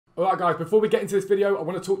Alright guys, before we get into this video, I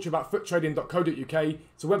want to talk to you about FUTTRADING.co.uk.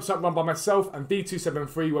 It's a website run by myself and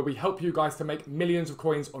V273 where we help you guys to make millions of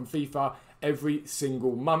coins on FIFA every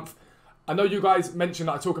single month. I know you guys mentioned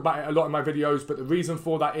that I talk about it a lot in my videos, but the reason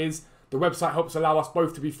for that is the website helps allow us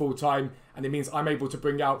both to be full-time, and it means I'm able to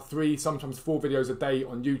bring out 3, sometimes 4 videos a day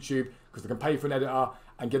on YouTube because I can pay for an editor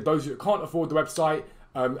and give those who can't afford the website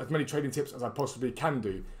as many trading tips as I possibly can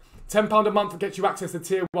do. £10 a month gets you access to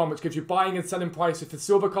Tier 1, which gives you buying and selling prices for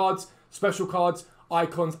silver cards, special cards,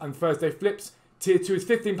 icons and Thursday flips. Tier 2 is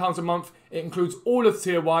 £15 a month. It includes all of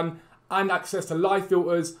Tier 1 and access to live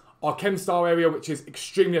filters, our ChemStar area, which is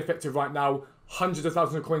extremely effective right now. Hundreds of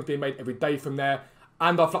thousands of coins being made every day from there.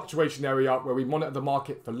 And our fluctuation area, where we monitor the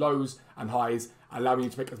market for lows and highs, allowing you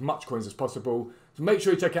to make as much coins as possible. So make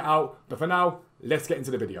sure you check it out. But for now, let's get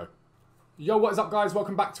into the video. Yo, what is up guys?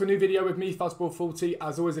 Welcome back to a new video with me, Fuzzball40.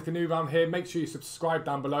 As always, if you're new around here, make sure you subscribe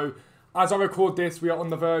down below. As I record this, we are on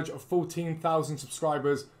the verge of 14,000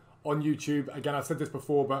 subscribers on YouTube. Again, I've said this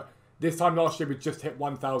before, but this time last year we just hit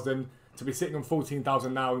 1,000. To be sitting on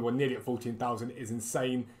 14,000 now, and we're nearly at 14,000 is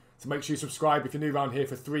insane. So make sure you subscribe if you're new around here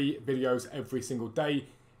for 3 videos every single day.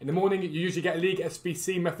 In the morning, you usually get a League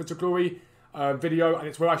SBC Method to Glory video, and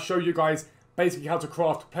it's where I show you guys basically how to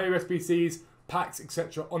craft player SBCs, packs,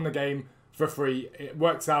 etc. on the game for free. It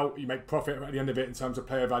works out, you make profit at the end of it in terms of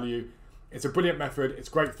player value. It's a brilliant method, it's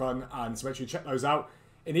great fun, and so make sure you check those out.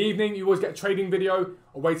 In the evening, you always get a trading video,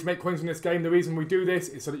 a way to make coins in this game. The reason we do this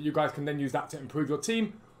is so that you guys can then use that to improve your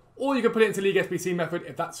team, or you can put it into League SBC Method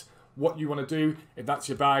if that's what you want to do, if that's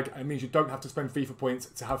your bag, and it means you don't have to spend FIFA points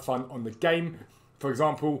to have fun on the game. For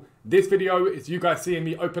example, this video is you guys seeing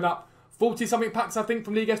me open up 40-something packs, I think,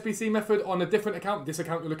 from League SBC Method on a different account, this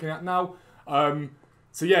account you're looking at now.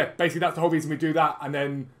 So yeah, basically that's the whole reason we do that, and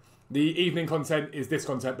then the evening content is this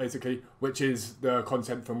content basically, which is the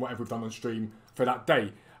content from whatever we've done on stream for that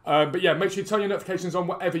day. But yeah, make sure you turn your notifications on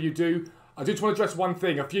whatever you do. I do just want to address one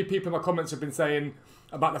thing. A few people in my comments have been saying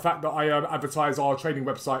about the fact that I advertise our trading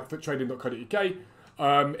website,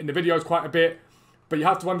 FUTTRADING.co.uk, in the videos quite a bit, but you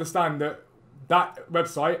have to understand that that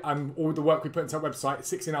website and all the work we put into that website,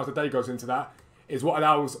 16 hours a day goes into that, is what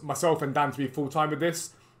allows myself and Dan to be full-time with this.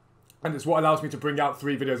 And it's what allows me to bring out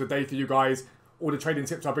 3 videos a day for you guys. All the trading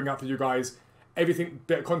tips I bring out for you guys. Everything,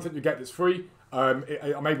 bit of content you get that's free.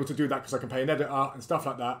 I'm able to do that because I can pay an editor and stuff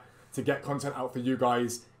like that to get content out for you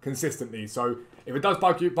guys consistently. So if it does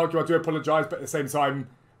bug you, I do apologise. But at the same time,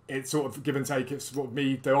 it's sort of give and take. It's sort of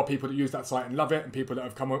me. There are people that use that site and love it, and people that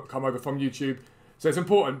have come over from YouTube. So it's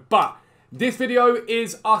important. But this video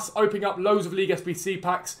is us opening up loads of League SBC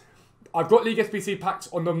packs. I've got League SBC packs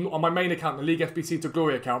on my main account, the League SBC to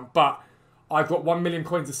Glory account, but I've got 1 million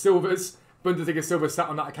coins of silvers. Bundesliga silvers sat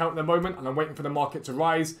on that account at the moment, and I'm waiting for the market to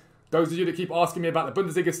rise. Those of you that keep asking me about the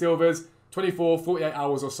Bundesliga silvers, 24, 48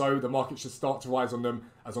 hours or so, the market should start to rise on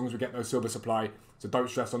them as long as we get no silver supply. So don't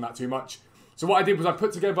stress on that too much. So what I did was I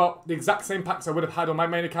put together the exact same packs I would have had on my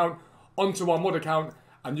main account onto our mod account,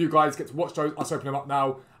 and you guys get to watch us open them up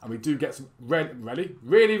now, and we do get some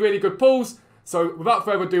really good pulls. So without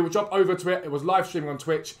further ado, we'll jump over to it. It was live streaming on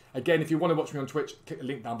Twitch. Again, if you want to watch me on Twitch, click the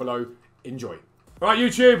link down below. Enjoy. Alright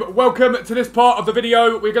YouTube, welcome to this part of the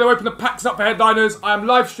video. We're going to open the packs up for headliners. I am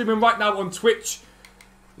live streaming right now on Twitch.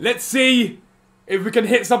 Let's see if we can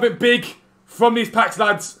hit something big from these packs,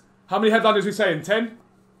 lads. How many headliners are we saying? 10?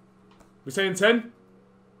 We're saying 10?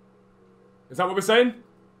 Is that what we're saying?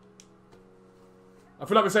 I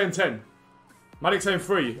feel like we're saying 10. Manic's saying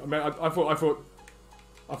 3. I mean, I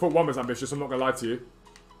thought 1 was ambitious, I'm not going to lie to you.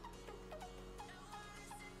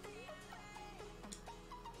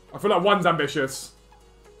 I feel like 1's ambitious.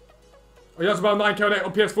 Oh, Yazabal 9k on 8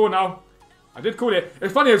 on PS4 now. I did call it.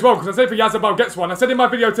 It's funny as well, because I said if Yazabal gets one, I said in my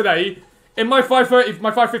video today, in my 5:30,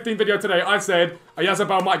 my 5:15 video today, I said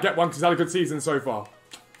Yazabal might get one because he's had a good season so far.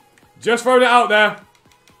 Just throwing it out there.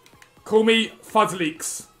 Call me Fuzz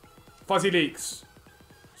Leaks. Fuzzy Leaks.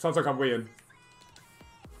 Sounds like I'm weird.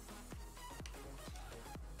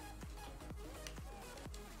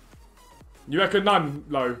 You reckon none,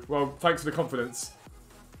 Lo? Well, thanks for the confidence.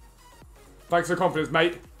 Thanks for the confidence,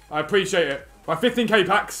 mate. I appreciate it. My 15k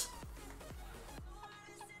packs.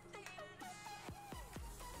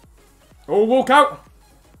 Oh, walkout.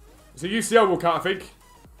 It's a UCL walkout, I think.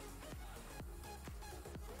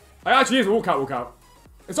 It actually is a walkout.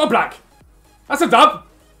 It's on black. That's a dub.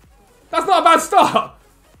 That's not a bad start.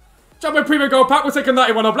 Jumbo Premium Gold pack. We'll take a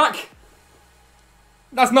 91 on black.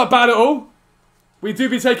 That's not bad at all. We do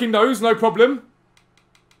be taking those, no problem.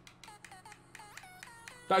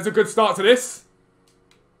 That is a good start to this.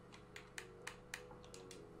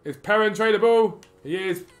 Is Perrin tradable? He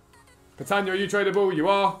is. Catania, are you tradable? You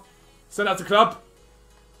are. Send that to club.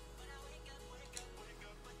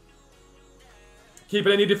 Keep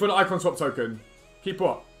any different icon swap token. Keep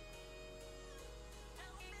what?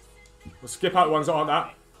 We'll skip out the ones that aren't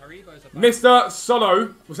that. Mr.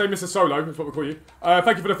 Solo. We'll say Mr. Solo. That's what we'll call you.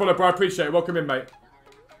 Thank you for the follow, bro. I appreciate it. Welcome in, mate.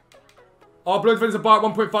 Our blood defense are buy at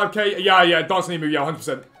 1.5k. Yeah. Dancing emu. Yeah,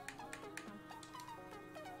 100%. Is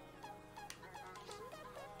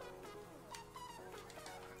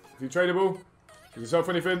he tradable? Does he sell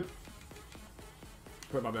for anything?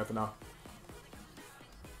 Put him up there for now.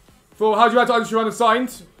 For how do you add items to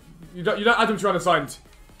unassigned? You don't add them to unassigned.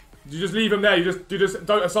 You just leave them there. You just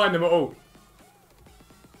don't assign them at all.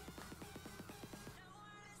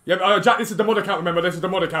 Yeah, Jack, this is the mod account, remember? This is the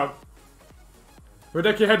mod account.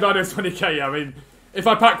 Hideki headline is 20k, yeah, I mean, if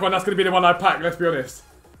I pack one, that's going to be the one I pack, let's be honest.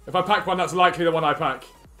 If I pack one, that's likely the one I pack.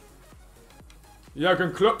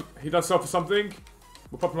 Jurgen Klopp, he does sell for something.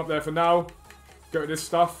 We'll pop him up there for now. Get rid of this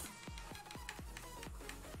stuff.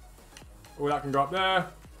 All that can go up there.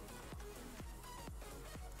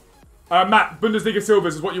 Matt, Bundesliga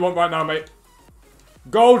Silvers is what you want right now, mate.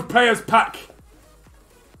 Gold Players Pack.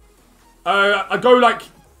 I go like...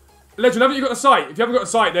 Legend, haven't you got a site? If you haven't got a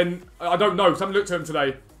site, then I don't know, because I haven't looked at them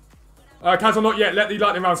today. Cancel not yet. Let the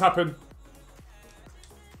lightning rounds happen.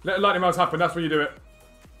 Let the lightning rounds happen. That's when you do it.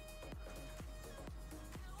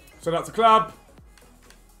 So that's a collab.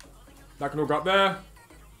 That can all go up there.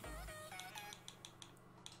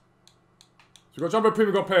 So we've got Jumbo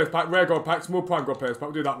Premium Gold Players Pack, Rare Gold Pack, Small Prime Gold Players Pack.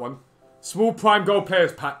 We'll do that one. Small Prime Gold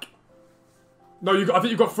Players Pack. No, I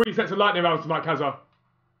think you've got 3 sets of lightning rounds tonight, Kazza.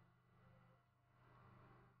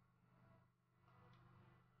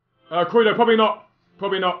 Croydon, probably not.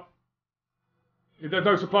 Probably not. There's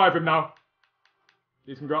no supply of him now.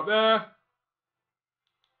 These can go up there.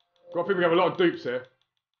 Got a feeling we have a lot of dupes here.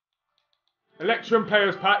 Electrum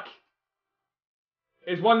Players Pack.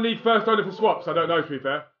 Is 1 league first owner for swaps? I don't know, to be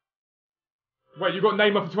fair. Wait, you got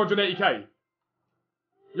Neymar for 280k?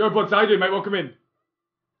 Yo, Bods, how you doing, mate? Welcome in.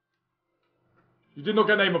 You did not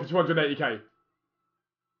get Neymar for 280k.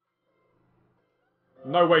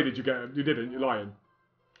 No way did you get him. You didn't, you're lying.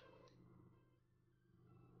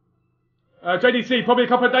 JDC, probably a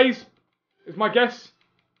couple of days, is my guess.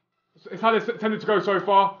 It's how it's tended to go so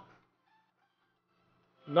far.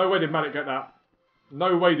 No way did Malik get that.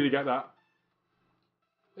 No way did he get that.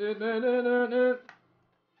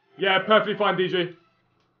 Yeah, perfectly fine, DG.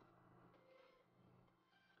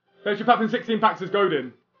 Bench pack in 16 packs is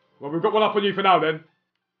golden. Well, we've got one up on you for now then. I'm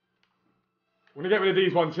going to get rid of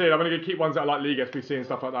these ones here. I'm going to keep ones that are like League SPC and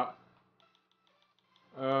stuff like that.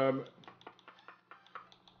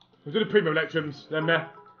 We'll do the premium electrums, then there.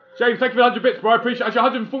 James, thank you for 100 bits, bro. I appreciate it. Actually,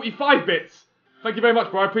 145 bits. Thank you very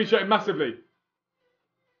much, bro. I appreciate it massively.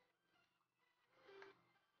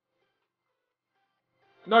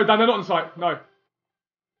 No, Dan, they're not on site. No.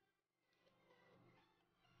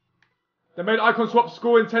 They made icon swap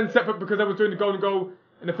scoring 10 separate because they was doing the golden goal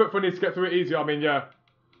and the football needs to get through it easier. I mean, yeah.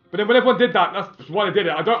 But then when everyone did that, that's why they did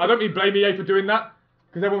it. I don't mean blame EA for doing that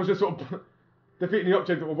because everyone was just sort of defeating the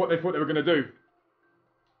object of what they thought they were going to do.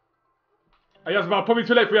 Hey, Yazabal, probably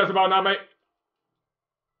too late for Yazabal now, mate.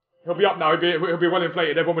 He'll be up now. He'll be well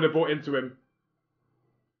inflated. Everyone would have bought into him.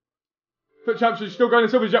 Foot Championship still going in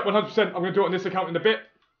silver jet 100%. I'm going to do it on this account in a bit.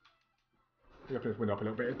 I'm going to open this window up a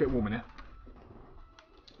little bit. It's a bit warm in here.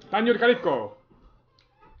 Daniel Califco.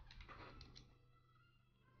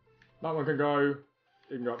 That one can go. You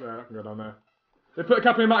can go up there. That can go down there. They put a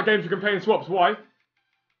cap in the amount of games you can play in swaps. Why?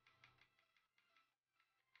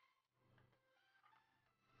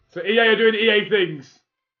 So EA are doing EA things.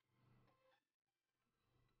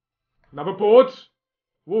 Another board.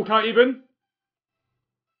 Walkout even.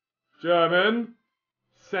 German.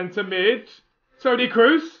 Centre mid. Tony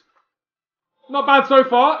Cruz. Not bad so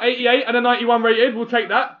far. 88 and a 91 rated. We'll take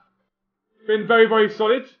that. Been very, very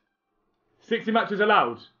solid. 60 matches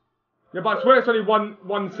allowed. Yeah, but I swear it's only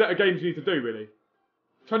one set of games you need to do, really.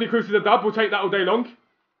 Tony Cruz is a dub. We'll take that all day long.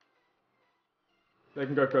 They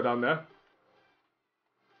can go down there.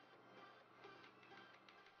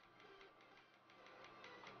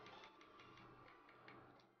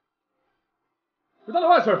 We've done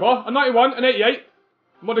alright so far. A 91, an 88.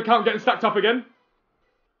 Mod account getting stacked up again.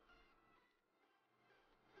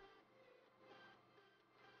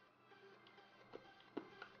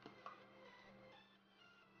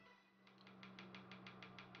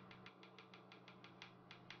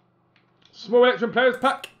 Small Electrum Players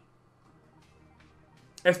Pack.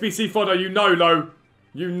 SBC fodder, you know, Lo.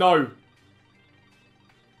 You know.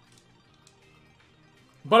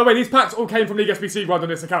 By the way, these packs all came from League SBC runs on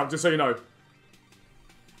this account, just so you know.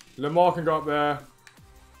 Lamar can go up there.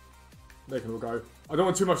 They can all go. I don't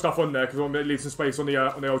want too much stuff on there because I want to leave some space on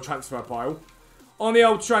the old transfer pile. On the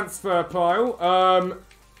old transfer pile,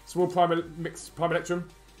 small prime mix, prime electrum.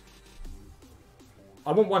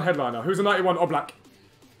 I want one headliner. Who's a 91? Oblak.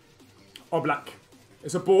 Oblak.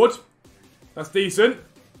 It's a board. That's decent.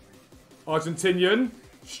 Argentinian.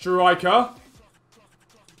 Striker.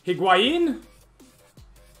 Higuain.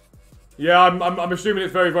 Yeah, I'm assuming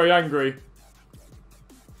it's very, very angry.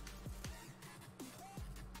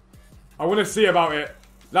 I want to see about it.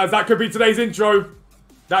 Lads, that could be today's intro.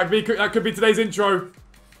 That could be today's intro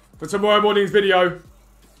for tomorrow morning's video.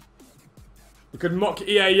 We could mock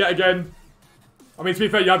EA yet again. I mean, to be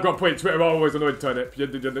fair, you have got a point. Twitter are always annoyed, Turnip.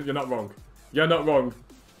 You're not wrong. You're not wrong.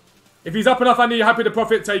 If he's up enough and you're happy to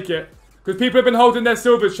profit, take it. Because people have been holding their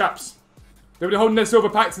silvers, chaps. They've been holding their silver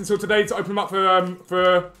packs until today to open them up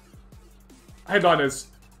for headliners.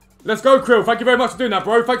 Let's go, Krill. Thank you very much for doing that,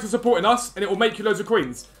 bro. Thanks for supporting us, and it will make you loads of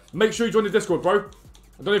coins. Make sure you join the Discord, bro.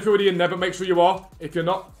 I don't know if you're already in there, but make sure you are. If you're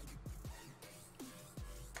not.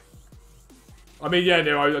 I mean, yeah,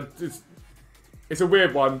 no, it's a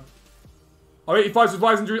weird one. Oh, 85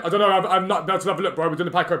 surprise injury. I don't know. I'm not about to have a look, bro. We're doing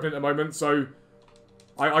a pack opening at the moment, so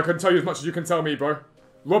I can tell you as much as you can tell me, bro.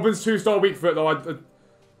 Robin's 2-star weak foot, though.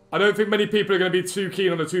 I don't think many people are going to be too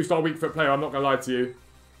keen on a 2-star weak foot player. I'm not going to lie to you.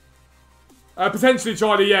 Potentially,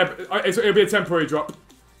 Charlie, yeah. But it'll be a temporary drop.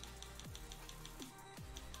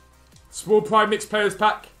 Small Prime Mixed Players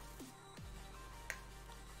Pack.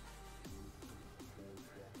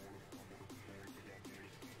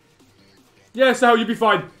 Yeah, so you'll be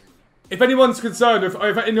fine. If anyone's concerned, if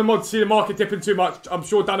any of mods see the market dipping too much, I'm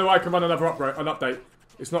sure Dan or I can run another update.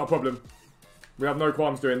 It's not a problem. We have no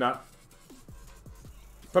qualms doing that.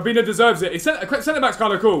 Fabinho deserves it. Centre-back's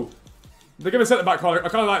kind of cool. They give a centre-back card. I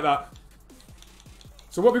kind of like that.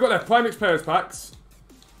 So what we got left? Prime Mixed Players Packs.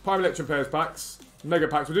 Prime Electrum Players Packs. Mega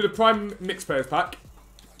Packs. We'll do the Prime Mixed Players Pack.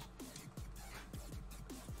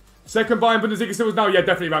 Second Bayern Bundesliga Silvers now? Yeah,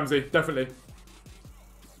 definitely Ramsey. Definitely.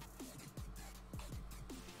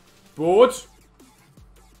 Board.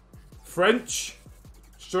 French.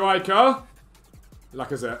 Striker.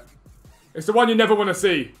 Lacazette. It's the one you never want to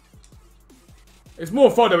see. It's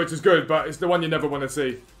more fodder, which is good, but it's the one you never want to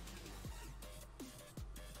see.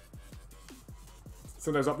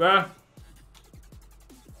 So there's up there.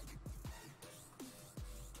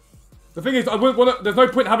 The thing is, I wouldn't want to, there's no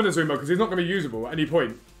point having a Zuma because he's not going to be usable at any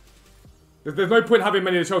point. There's no point having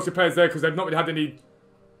many of the Chelsea players there because they've not really had any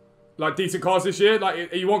like decent cars this year.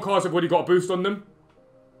 Like, you want cars that have already got a boost on them.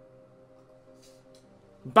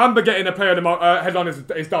 Bamba getting a player headline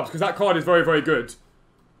is dubs because that card is very, very good.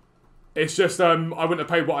 It's just I wouldn't have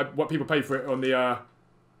paid what people pay for it on the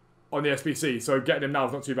SBC, so getting him now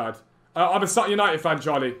is not too bad. I'm a Sutton United fan,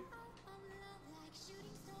 Charlie.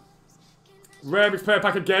 Rare mixed player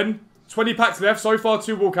pack again. 20 packs left. So far,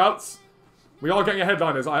 2 walkouts. We are getting a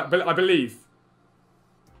headliners. I believe.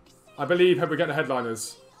 I believe we're getting a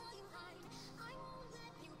headliners.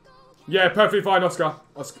 Yeah, perfectly fine, Oscar.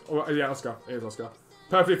 Yeah, Oscar. It is Oscar.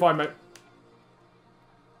 Perfectly fine, mate.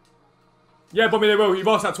 Yeah, Bobby, they will. You've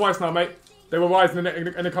asked that twice now, mate. They will rise in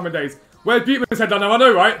the coming days. Where's Buteman's headliner? I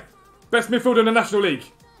know, right? Best midfielder in the National League.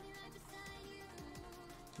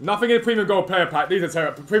 Nothing in the Premium Gold Player Pack. These are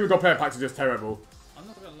terrible. Premium Gold Player Packs are just terrible. I'm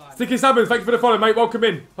not gonna lie. Sticky Sammons, thank you for the follow, mate. Welcome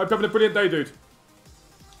in. Hope you're having a brilliant day, dude.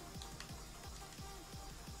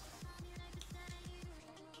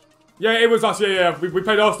 Yeah, it was us. Yeah. We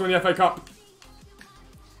played Arsenal in the FA Cup.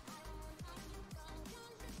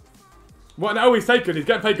 What an L he's taken. He's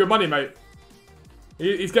getting paid good money, mate.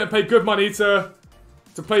 He's getting paid good money to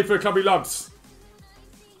play for a club he loves.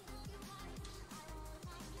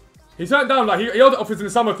 He turned down, like, he had offers in the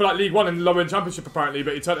summer for like League One and lower in Championship apparently,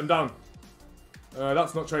 but he turned them down.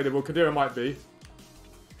 That's not tradable. Kadira might be.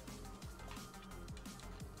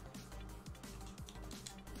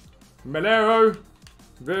 Melero.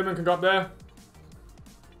 Veerman can go up there.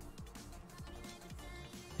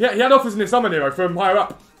 Yeah, he had offers in the summer, Nero, from higher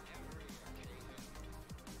up.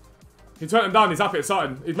 He turned them down. He's happy at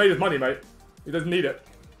Sutton. He's made his money, mate. He doesn't need it.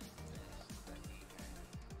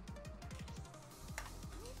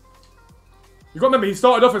 You got to remember, he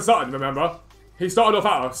started off at Sutton, remember? He started off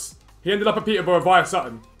at us. He ended up at Peterborough via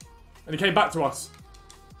Sutton. And he came back to us.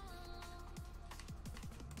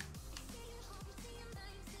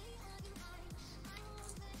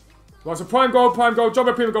 Right, so Prime Gold.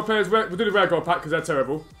 Jumbo Premium Gold players. We'll do the Rare Gold pack because they're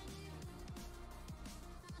terrible.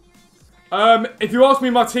 If you ask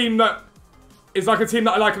me my team that is like a team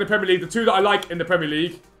that I like in the Premier League, the 2 that I like in the Premier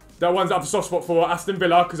League, they're ones that I have a soft spot for. Aston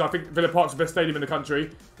Villa, because I think Villa Park's the best stadium in the country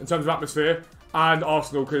in terms of atmosphere. And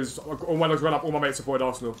Arsenal, because when I was growing up, all my mates supported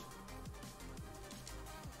Arsenal.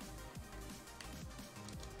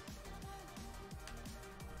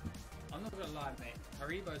 gonna lie, mate.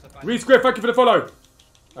 Haribo's a bad. Reed Square, thank you for the follow.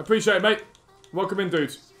 I appreciate it, mate. Welcome in,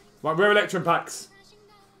 dude. Right, rare Electrum packs.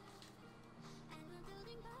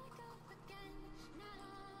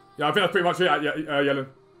 Yeah, I think that's pretty much it, Yellen.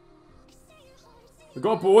 We've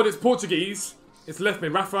got a board. It's Portuguese. It's left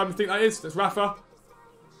mid. Rafa, I think that is. That's Rafa.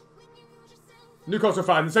 Newcastle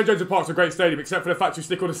fan. St James's Park's a great stadium, except for the fact you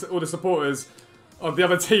stick all the supporters of the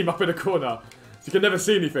other team up in the corner. So you can never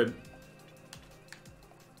see anything.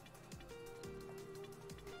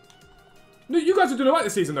 You guys are doing alright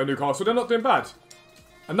this season though, Newcastle. They're not doing bad.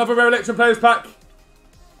 Another rare Electrum players pack.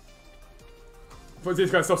 I thought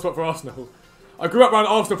these guys soft spot for Arsenal. I grew up around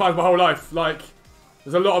Arsenal fans my whole life. Like,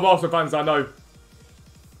 there's a lot of Arsenal fans I know.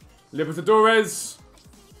 Libertadores.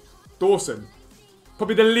 Dawson.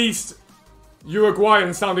 Probably the least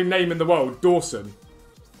Uruguayan sounding name in the world. Dawson.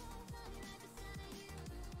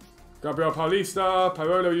 Gabriel Paulista.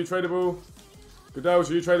 Parolo, are you tradable? Goodels,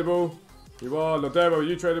 are you tradable? You are. Lodero, are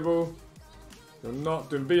you tradable? You're not.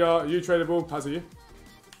 Dumbia, are you tradable? Paz, are you?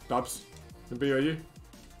 Dubs. Dumbia, are you?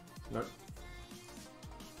 No.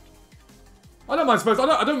 I don't mind Spurs.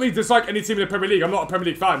 I don't really dislike any team in the Premier League. I'm not a Premier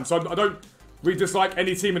League fan, so I don't really dislike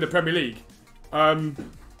any team in the Premier League.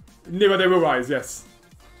 Nearer they will rise, yes.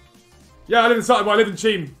 Yeah, I live in Sutton, I live in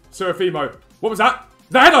Cheam, Serafimo. What was that? Is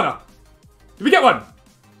that a headliner? Did we get one?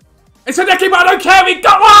 It's a Hideki, but I don't care, we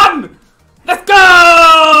got one! Let's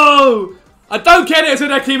go! I don't care that it's a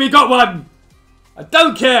Hideki, we got one! I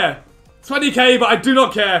don't care. 20k, but I do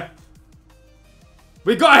not care.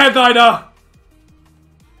 We got a headliner.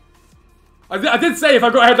 I did say if I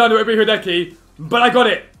got a headliner it would be Hideki, but I got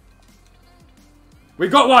it. We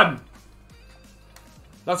got one.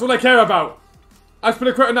 That's all I care about. As for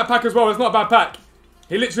the crit in that pack as well, it's not a bad pack.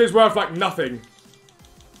 He literally is worth like nothing.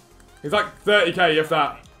 He's like 30k if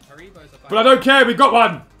that. But I don't care, we got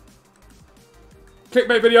one.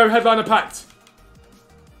 Clickbait video, headliner packed.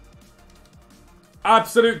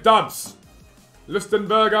 Absolute dubs.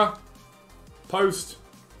 Lustenberger. Post.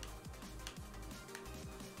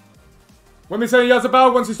 When we say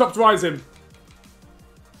Yazabal, once he stops rising.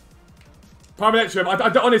 Prime Electrum.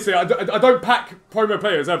 Honestly, I don't pack promo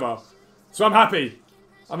players ever. So I'm happy.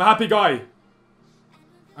 I'm a happy guy.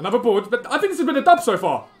 Another board. But I think this has been a dub so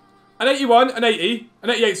far. An 81, an 80,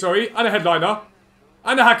 an 88, sorry, and a headliner.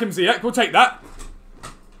 And a Hakim Ziyech. We'll take that.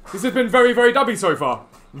 This has been very, very dubby so far.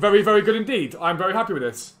 Very, very good indeed. I'm very happy with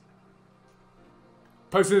this.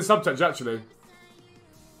 Posted in subtext, actually.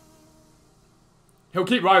 He'll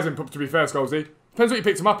keep rising, to be fair, Scholesy. Depends what you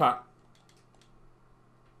picked him up at.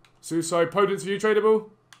 Suso, Podence, are you tradable?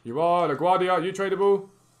 You are. LaGuardia, are you tradable?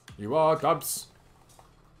 You are. Dubs.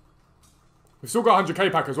 We've still got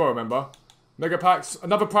 100k pack as well, remember? Mega packs.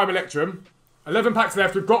 Another Prime Electrum. 11 packs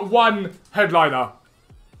left. We've got one headliner.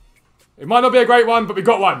 It might not be a great one, but we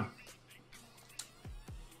got one.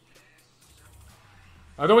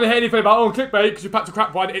 I don't want to hear anything about, oh, clickbait, because you packed a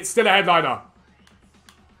crap one. It's still a headliner.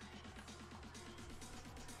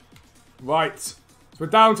 Right. So we're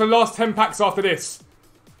down to the last 10 packs after this.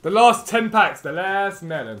 The last 10 packs. The last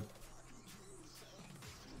melon.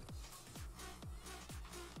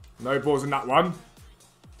 No balls in that one.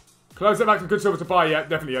 Close it back to good silver to buy, yeah.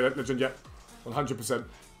 Definitely, yeah, legend, yeah. 100%.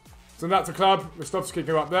 So that's a club. Rostov's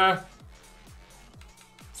kicking up there.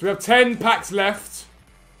 So we have 10 packs left.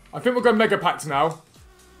 I think we'll go mega packs now.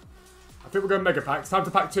 I think we'll go mega packs. Time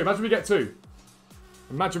to pack 2. Imagine we get 2.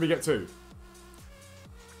 Imagine we get 2.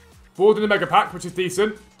 Board in the mega pack, which is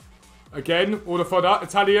decent. Again, all the fodder.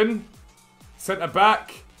 Italian. Centre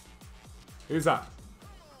back. Who's that?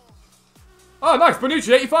 Oh, nice.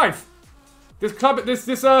 Bonucci, 85. This club,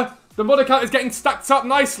 the mod account is getting stacked up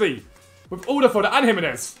nicely. With all the fodder and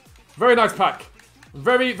Jimenez. Very nice pack.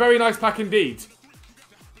 Very, very nice pack indeed.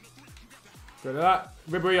 Go to that.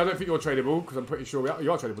 Ribery, I don't think you're tradable, because I'm pretty sure you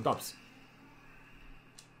are tradable. Dubs.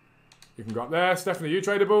 You can go up there. Stephanie, are you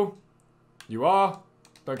tradable? You are.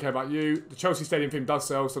 Don't care about you. The Chelsea Stadium theme does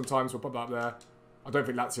sell sometimes. We'll put that up there. I don't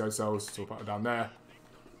think Lazio sells, so we'll put it down there.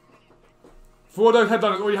 For all those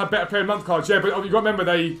headliners, already have better player month cards. Yeah, but you've got to remember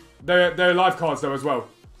they're live cards though as well.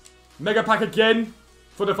 Mega pack again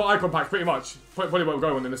for icon packs, pretty much. Probably what will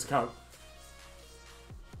go on in this account.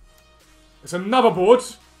 It's another board.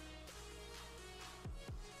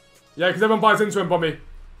 Yeah, because everyone buys into him, Bommy.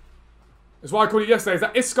 That's why I called it yesterday. Is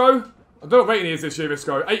that Isco? I don't know what rating he is this year,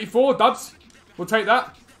 Isco. 84, dubs. We'll take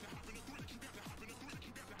that.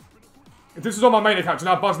 If this was on my main account, you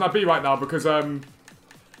know how buzzing I'd be right now because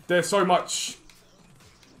there's so much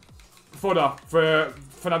fodder for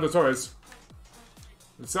Fernando Torres.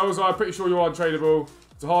 The cells are pretty sure you are untradeable.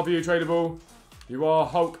 Zahavi, are you tradable? You are.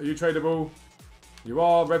 Hulk, are you tradable? You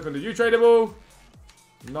are. Redmond, are you tradable?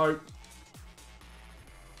 Nope.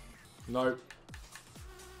 No.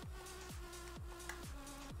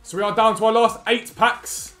 So we are down to our last 8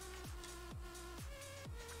 packs.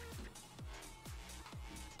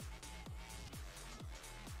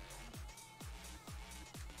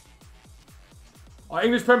 Are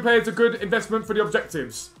English Prem players a good investment for the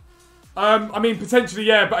objectives? I mean, potentially,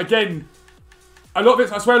 yeah, but again, a lot of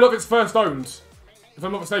it's, I swear a lot of it's first owned. If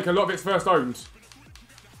I'm not mistaken, a lot of it's first owned.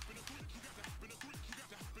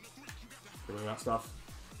 Get rid of that stuff.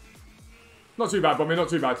 Not too bad, Bommy, not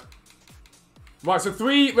too bad. Right, so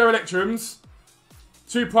 3 rare electrums,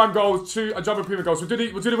 2 prime golds, 2 jumbo premium golds. We'll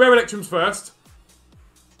do the rare electrums first.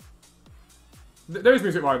 There is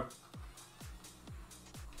music, Ryan.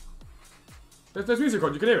 There's music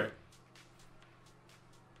on, you can hear it.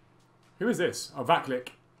 Who is this? Oh, Vaklik.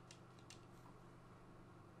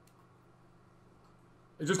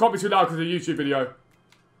 It just can't be too loud because of the YouTube video.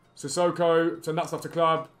 Sissoko, send that stuff to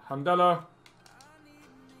club. Hamdallah.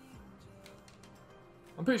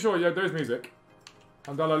 I'm pretty sure, yeah, there is music.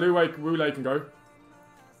 Hamdallah, Wule can go.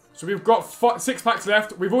 So we've got 6 packs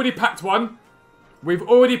left. We've already packed 1. We've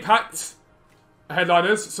already packed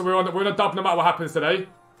headliners, so we're on a dub no matter what happens today.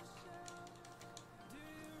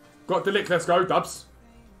 Got Delic, let's go, dubs.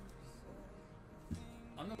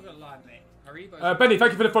 I'm not gonna lie, mate. Haribo. Benny,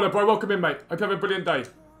 thank you for the follow, bro. Welcome in, mate. Hope you have a brilliant day.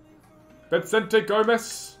 Bedsente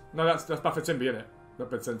Gomez. No, that's Baffatimbi, isn't it? Not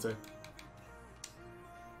Bedsente.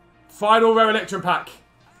 Final rare Electrum pack.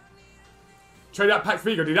 Trade that pack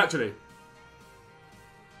Figo, dude, actually.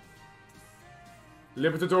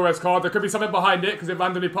 Libertadores card. There could be something behind it because it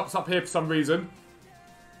randomly pops up here for some reason.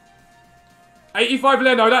 85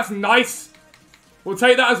 Leno, that's nice. We'll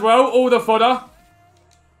take that as well. All the fodder.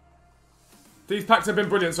 These packs have been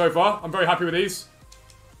brilliant so far. I'm very happy with these.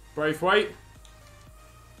 Braithwaite.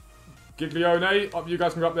 Giglione. Up, you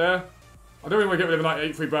guys can go up there. I don't really want to get rid of a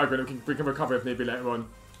 93 Burger and we can recover if need be later on.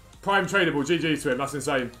 Prime tradable. GG to him. That's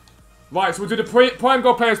insane. Right, so we'll do the Prime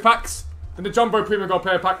Gold Players packs, then the Jumbo Premium Gold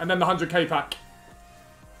Player pack, and then the 100k pack.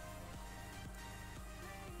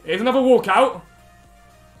 Here's another walkout.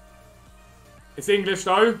 It's English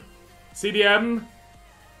though. CDM.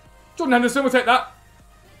 Jordan Henderson, we'll take that.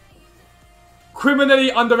 Criminally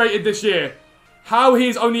underrated this year. How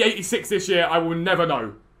he's only 86 this year, I will never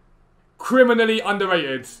know. Criminally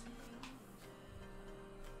underrated.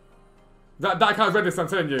 That kind of read this, I'm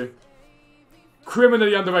telling you.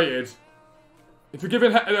 Criminally underrated. If you're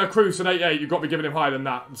giving Cruz an 88, you've got to be giving him higher than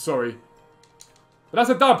that. I'm sorry. But that's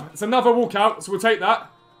a dub. It's another walkout, so we'll take that.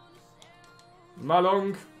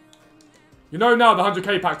 Malong. You know now the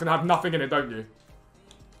 100k pack's going to have nothing in it, don't you?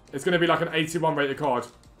 It's going to be like an 81 rated card.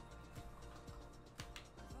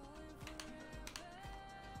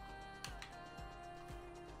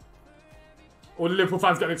 All the Liverpool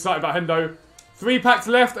fans getting excited about Hendo. 3 packs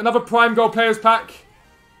left. Another Prime Gold Players pack.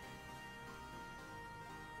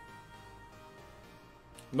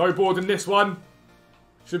 No board in this one.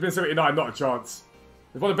 Should have been 79, not a chance.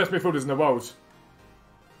 He's one of the best midfielders in the world.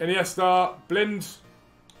 Iniesta, Blind,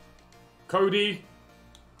 Cody,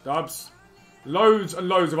 dubs. Loads and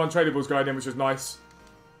loads of untradables going in, which is nice.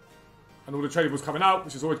 And all the tradables coming out,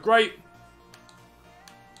 which is always great.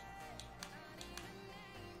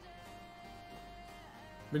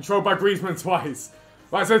 Been trolled by Griezmann twice.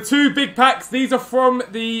 Right, so 2 big packs. These are from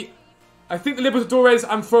the, I think the Libertadores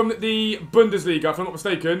and from the Bundesliga, if I'm not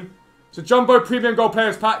mistaken. So Jumbo Premium Gold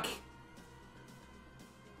Players pack.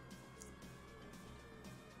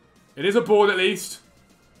 It is a board at least.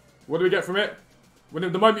 What do we get from it? When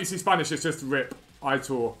the moment you see Spanish, it's just rip.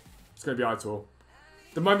 Aitor. It's going to be Aitor.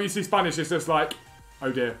 The moment you see Spanish, it's just like,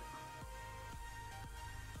 oh dear.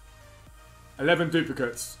 11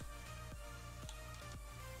 duplicates.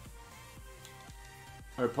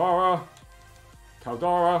 Opara.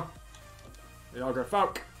 Caldara. Iago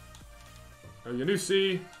Falk.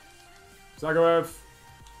 Yanusi. Zagoev.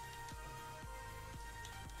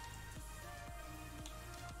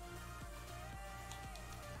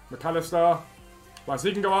 McAllister. Right, so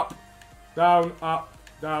he can go up, down, up,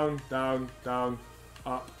 down, down, down,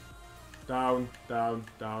 up, down, down,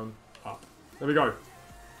 down, up. There we go.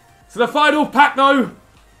 So the final pack though,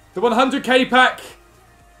 the 100k pack,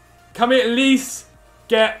 can we at least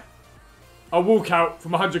get a walkout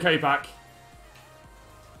from a 100k pack?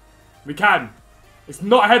 We can. It's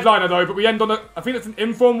not a headliner though, but we end on a, I think it's an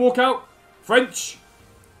inform walkout. French.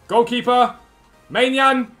 Goalkeeper.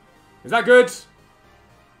 Maignan. Is that good?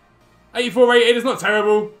 84 rated, it's not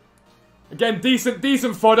terrible. Again,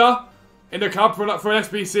 decent fodder in the club for an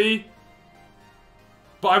SBC.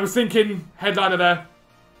 But I was thinking headliner there.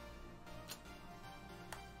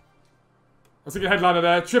 I was thinking headliner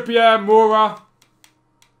there. Trippier, Mora.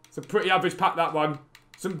 It's a pretty average pack, that one.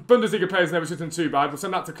 Some Bundesliga players in there, which isn't too bad. We'll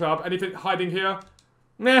send that to club. Anything hiding here?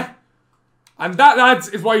 Meh. And that, lads,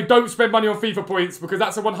 is why you don't spend money on FIFA points, because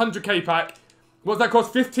that's a 100k pack. What's that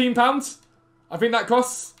cost? £15? I think that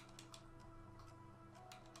costs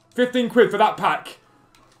 15 quid for that pack.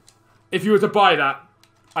 If you were to buy that,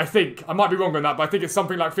 I think. I might be wrong on that, but I think it's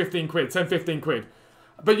something like 15 quid, 10, 15 quid.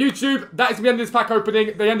 But YouTube, that is the end of this pack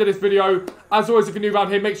opening, the end of this video. As always, if you're new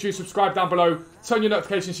around here, make sure you subscribe down below. Turn your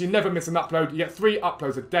notifications so you never miss an upload. You get 3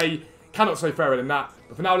 uploads a day. Cannot say fairer than that.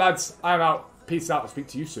 But for now, lads, I am out. Peace out. I'll speak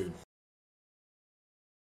to you soon.